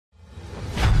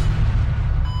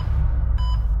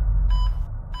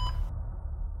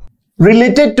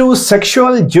Related to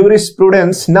sexual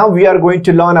jurisprudence, now we are going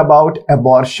to learn about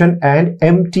abortion and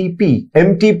MTP.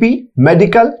 MTP,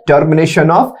 medical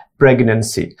termination of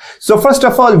pregnancy. So first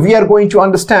of all, we are going to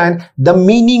understand the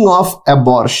meaning of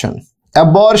abortion.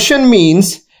 Abortion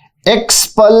means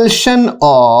expulsion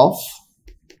of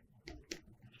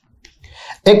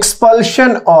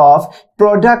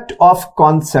product of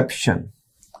conception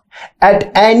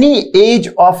at any age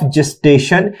of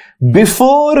gestation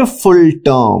before full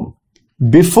term.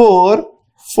 Before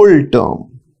full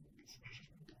term.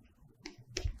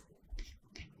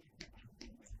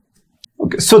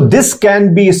 Okay, so this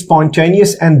can be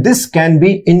spontaneous and this can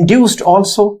be induced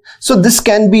also. So this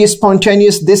can be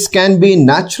spontaneous, this can be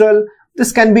natural,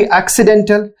 this can be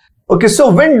accidental. Okay,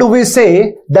 so when do we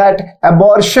say that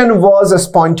abortion was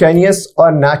spontaneous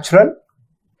or natural?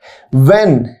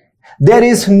 When there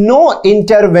is no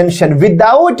intervention,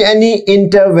 without any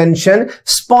intervention,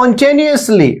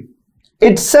 spontaneously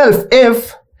itself,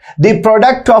 if the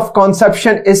product of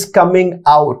conception is coming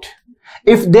out,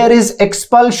 if there is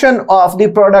expulsion of the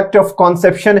product of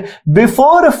conception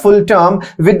before a full term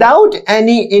without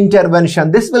any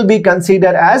intervention, this will be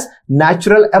considered as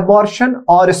natural abortion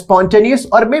or spontaneous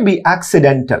or maybe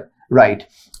accidental, right?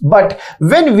 But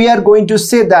when we are going to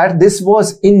say that this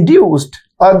was induced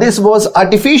or this was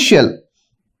artificial,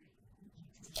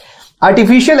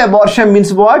 artificial abortion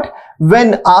means what?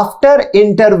 When after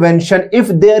intervention, if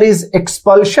there is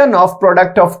expulsion of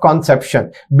product of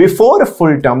conception before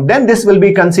full term, then this will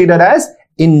be considered as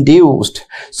induced.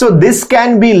 So this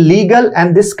can be legal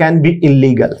and this can be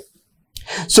illegal.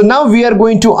 So now we are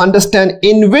going to understand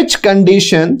in which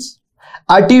conditions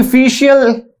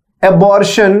artificial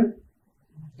abortion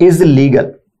is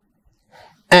legal.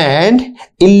 And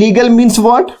illegal means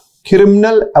what?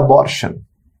 Criminal abortion.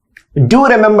 Do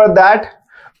remember that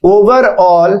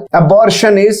overall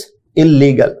abortion is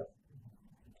illegal,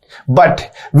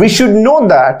 but we should know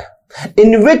that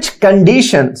in which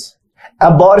conditions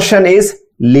abortion is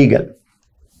legal.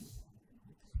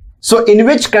 So in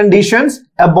which conditions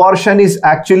abortion is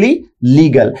actually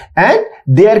legal and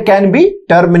there can be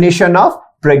termination of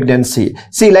pregnancy.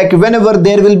 See, like whenever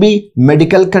there will be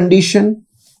medical condition,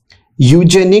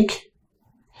 eugenic,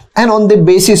 and on the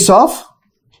basis of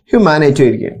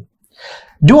humanitarian.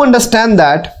 Do understand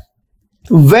that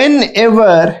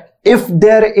whenever if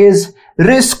there is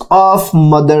risk of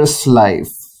mother's life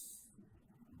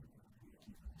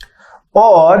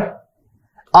or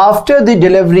after the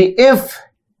delivery, if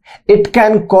it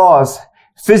can cause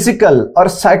physical or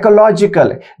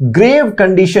psychological grave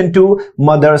condition to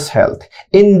mother's health,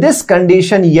 in this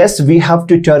condition, yes, we have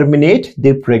to terminate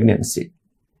the pregnancy.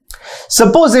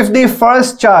 Suppose if the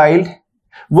first child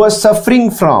was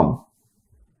suffering from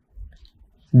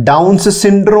Down's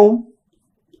syndrome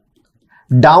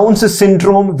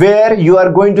where you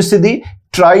are going to see the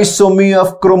trisomy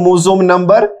of chromosome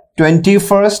number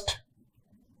 21st.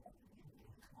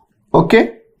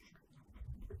 Okay.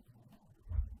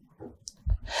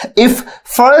 If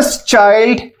first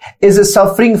child is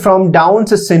suffering from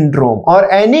Down's syndrome or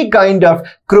any kind of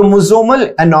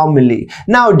chromosomal anomaly,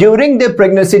 now during the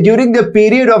pregnancy, during the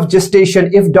period of gestation,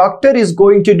 if doctor is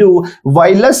going to do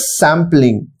villus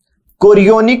sampling,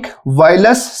 chorionic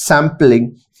villus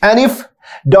sampling, and if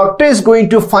doctor is going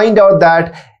to find out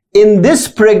that in this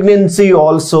pregnancy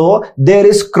also there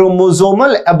is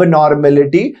chromosomal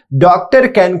abnormality, doctor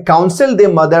can counsel the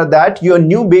mother that your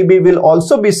new baby will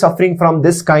also be suffering from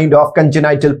this kind of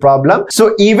congenital problem.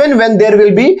 So even when there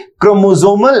will be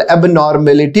chromosomal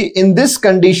abnormality, in this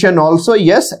condition also,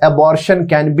 yes, abortion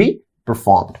can be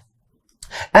performed.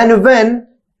 And when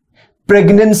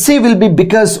pregnancy will be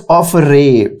because of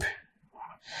rape,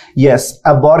 yes,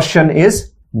 abortion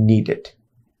is needed.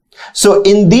 So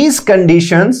in these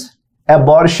conditions,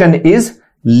 abortion is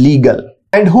legal.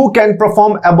 And who can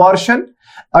perform abortion?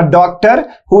 A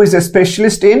doctor who is a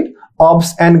specialist in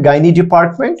obs and gynae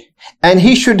department, and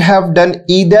he should have done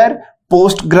either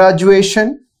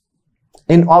post-graduation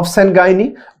in obs and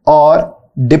gynae or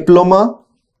diploma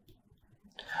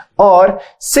or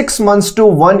 6 months to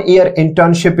 1 year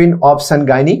internship in obs and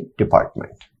gynae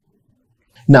department.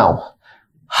 Now,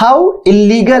 how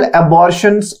illegal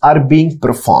abortions are being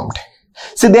performed?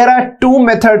 So there are two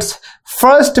methods.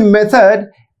 First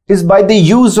method is by the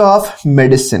use of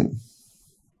medicine.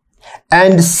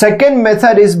 And second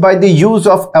method is by the use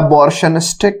of abortion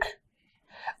stick.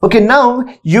 Okay, now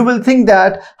you will think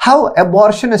that how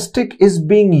abortion stick is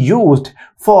being used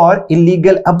for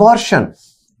illegal abortion.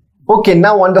 Okay,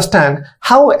 now understand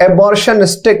how abortion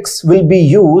sticks will be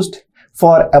used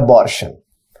for abortion.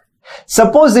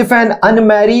 Suppose if an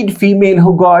unmarried female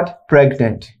who got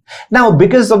pregnant. Now,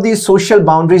 because of the social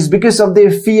boundaries, because of the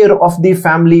fear of the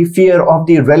family, fear of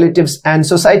the relatives and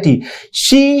society,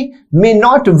 she may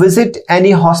not visit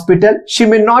any hospital. She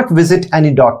may not visit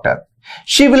any doctor.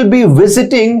 She will be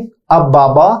visiting a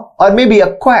Baba or maybe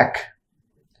a quack.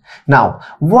 Now,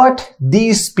 what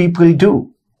these people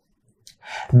do?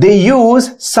 They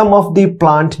use some of the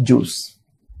plant juice.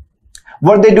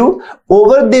 What they do?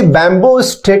 Over the bamboo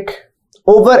stick,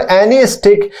 over any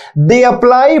stick, they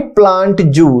apply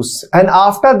plant juice, and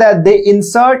after that they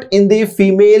insert in the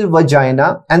female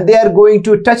vagina, and they are going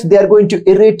to touch, they are going to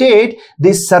irritate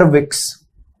the cervix.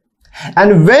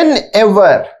 And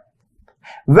whenever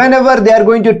they are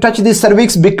going to touch the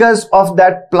cervix, because of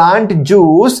that plant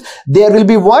juice, there will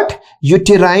be what?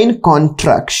 Uterine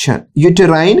contraction.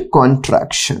 Uterine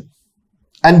contraction.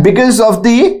 And because of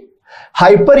the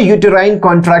hyperuterine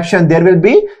contraction, there will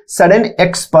be sudden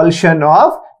expulsion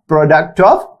of product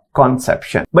of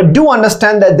conception. But do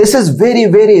understand that this is very,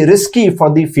 very risky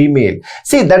for the female.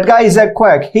 See, that guy is a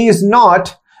quack. He is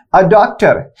not a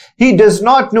doctor. He does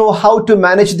not know how to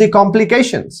manage the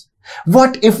complications.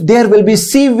 What if there will be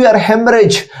severe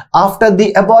hemorrhage after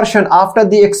the abortion, after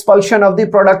the expulsion of the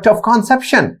product of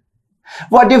conception?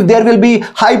 What if there will be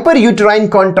hyperuterine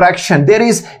contraction? There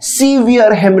is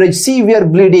severe hemorrhage, severe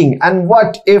bleeding. And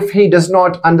what if he does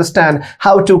not understand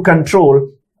how to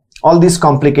control all these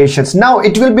complications? Now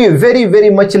it will be very, very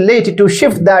much late to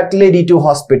shift that lady to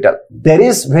hospital. There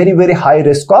is very, very high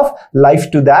risk of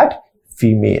life to that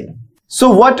female. So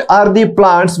what are the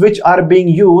plants which are being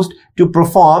used to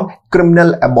perform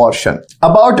criminal abortion?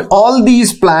 About all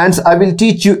these plants, I will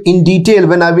teach you in detail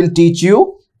when I will teach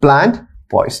you plant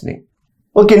poisoning.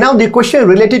 Okay, now the question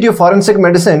related to forensic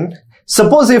medicine.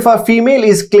 Suppose if a female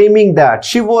is claiming that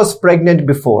she was pregnant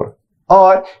before,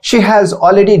 or she has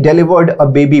already delivered a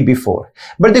baby before.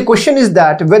 But the question is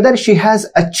that whether she has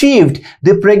achieved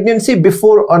the pregnancy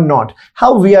before or not.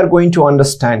 How we are going to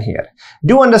understand here?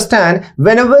 Do understand,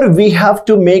 whenever we have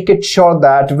to make it sure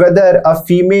that whether a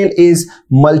female is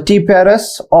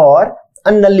multiparous or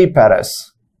a nulliparous,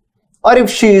 or if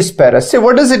she is parous. Say,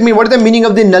 what does it mean? What is the meaning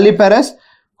of the nulliparous?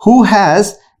 Who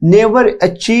has never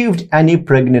achieved any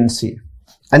pregnancy.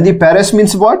 And the parous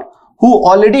means what? Who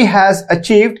already has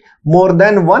achieved more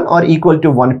than one or equal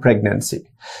to one pregnancy.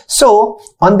 So,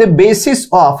 on the basis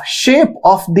of shape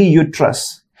of the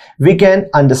uterus, we can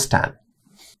understand.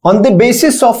 On the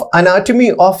basis of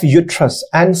anatomy of uterus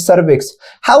and cervix,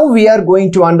 how we are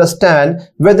going to understand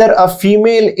whether a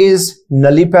female is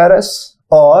nulliparous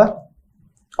or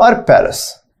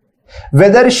parous.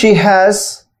 Whether she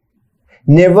has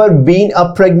never been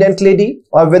a pregnant lady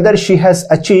or whether she has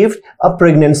achieved a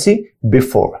pregnancy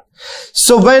before.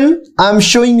 So when I'm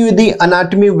showing you the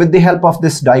anatomy with the help of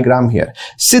this diagram here,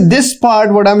 see this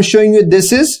part, what I'm showing you,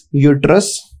 this is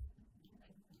uterus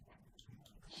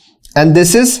and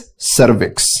this is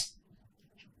cervix.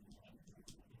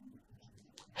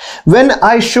 When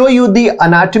I show you the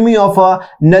anatomy of a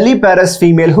nulliparous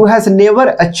female who has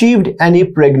never achieved any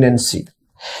pregnancy,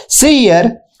 see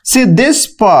here, see this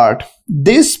part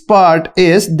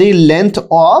is the length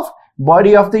of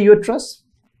body of the uterus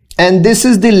and this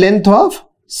is the length of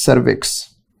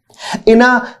cervix. In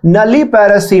a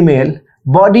nulliparous female,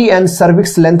 body and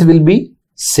cervix length will be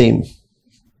same,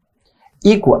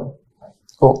 equal.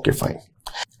 Okay, fine.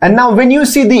 And now when you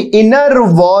see the inner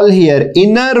wall here,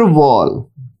 inner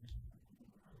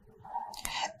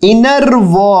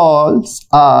walls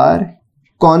are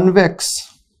convex.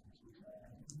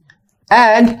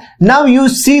 And now you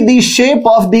see the shape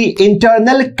of the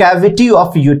internal cavity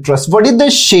of uterus. What is the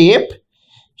shape?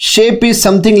 Shape is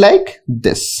something like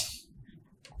this.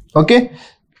 Okay.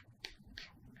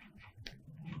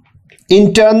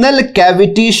 Internal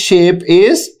cavity shape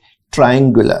is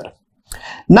triangular.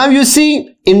 Now you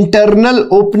see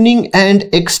internal opening and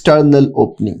external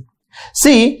opening.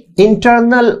 See,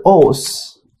 internal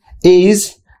os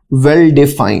is well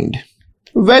defined.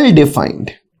 But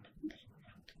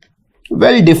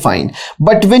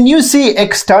when you see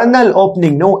external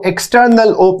opening, no,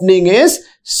 external opening is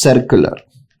circular.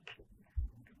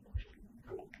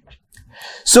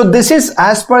 So this is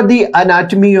as per the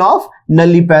anatomy of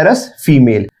nulliparous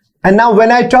female. And now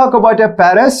when I talk about a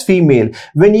parous female,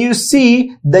 when you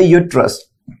see the uterus,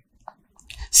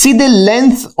 see the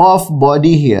length of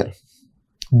body here.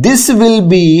 This will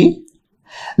be,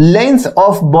 length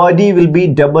of body will be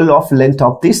double of length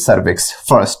of the cervix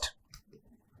first.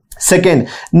 Second,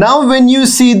 now when you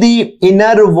see the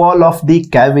inner wall of the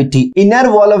cavity, inner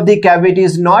wall of the cavity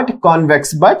is not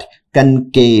convex but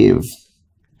concave.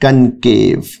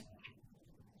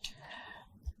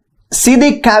 See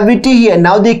the cavity here.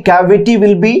 Now the cavity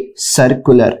will be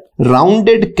circular.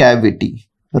 Rounded cavity.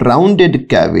 Rounded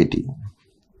cavity.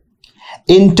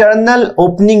 Internal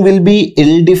opening will be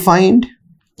ill-defined.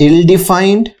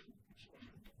 Ill-defined.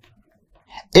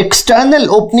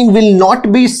 External opening will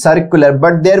not be circular,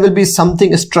 but there will be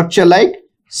something structure like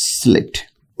slit.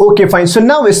 Okay, fine. So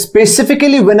now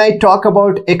specifically when I talk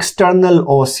about external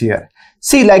os here,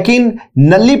 see, like in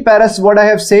nulliparous, what I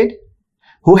have said,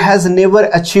 who has never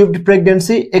achieved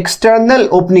pregnancy, external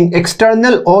opening,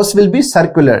 external os will be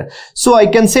circular. So I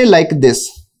can say like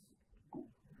this.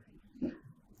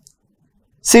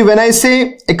 See, when I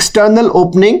say external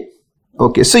opening,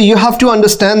 okay, so you have to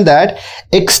understand that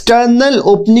external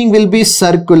opening will be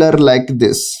circular like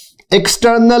this.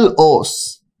 External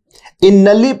os. In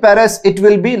nulliparous, it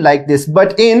will be like this.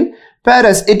 But in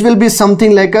parous, it will be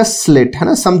something like a slit.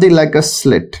 Something like a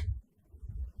slit.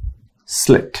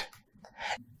 Slit.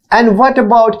 And what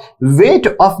about weight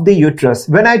of the uterus?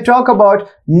 When I talk about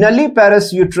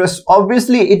nulliparous uterus,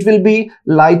 obviously it will be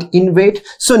light in weight.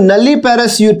 So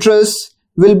nulliparous uterus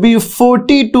will be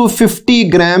 40 to 50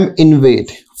 gram in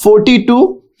weight. 40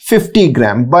 to 50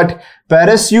 gram. But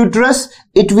parous uterus,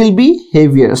 it will be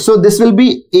heavier. So this will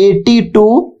be 80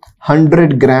 to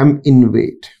 100 gram in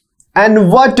weight. And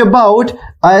what about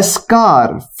a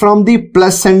scar from the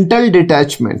placental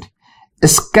detachment? A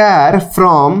scar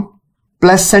from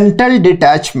placental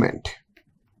detachment.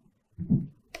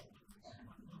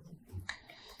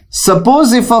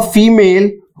 Suppose if a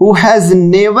female who has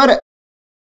never